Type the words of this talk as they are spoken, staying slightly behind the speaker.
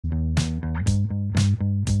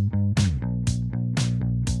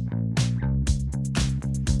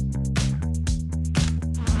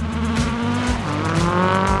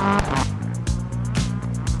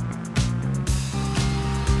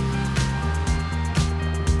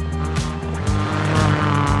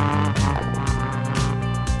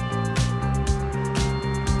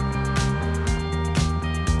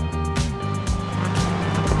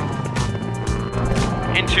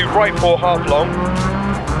right 4 half long,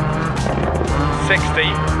 60,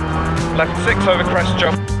 left 6 over crest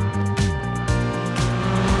jump,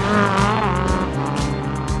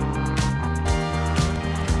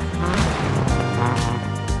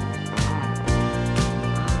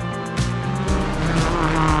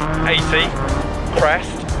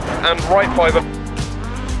 crest, and right 5 up.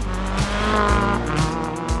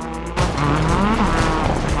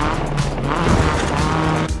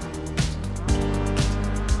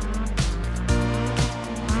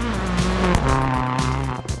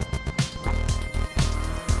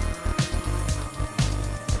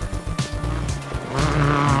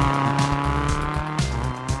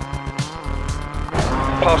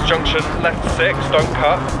 Past junction, left 6, don't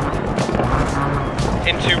cut.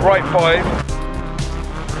 Into right 5.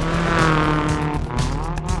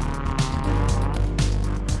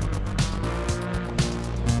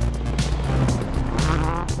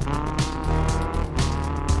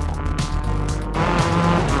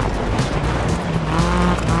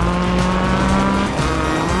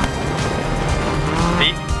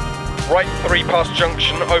 Right 3 past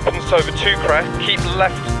junction, opens over 2 crest, keep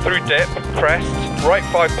left through dip, crest, right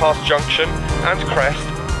 5 past junction, and crest.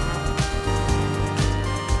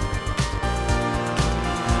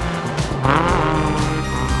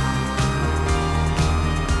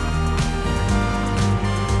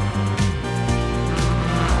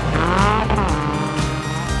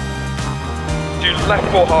 Do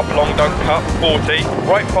left 4 half long, don't cut, 40,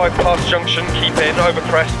 right 5 past junction, keep in, over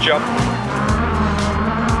crest, jump.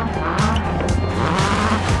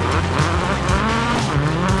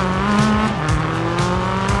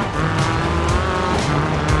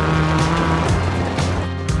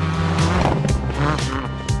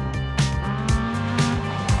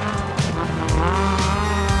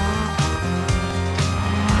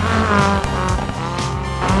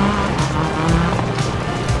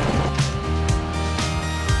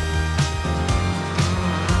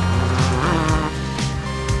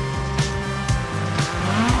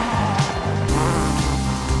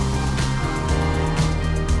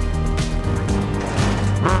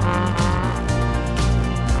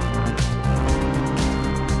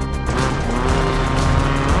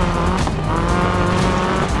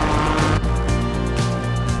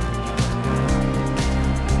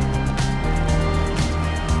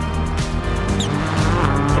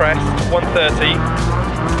 Crest, 130.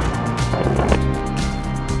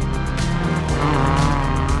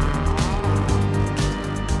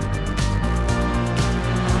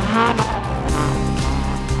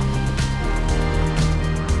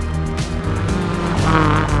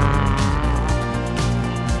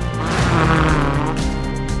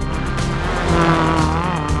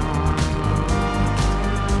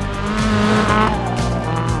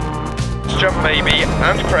 Jump maybe,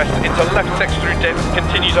 and crest into left 6 through dip,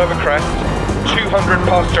 continues over crest, 200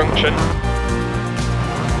 past junction,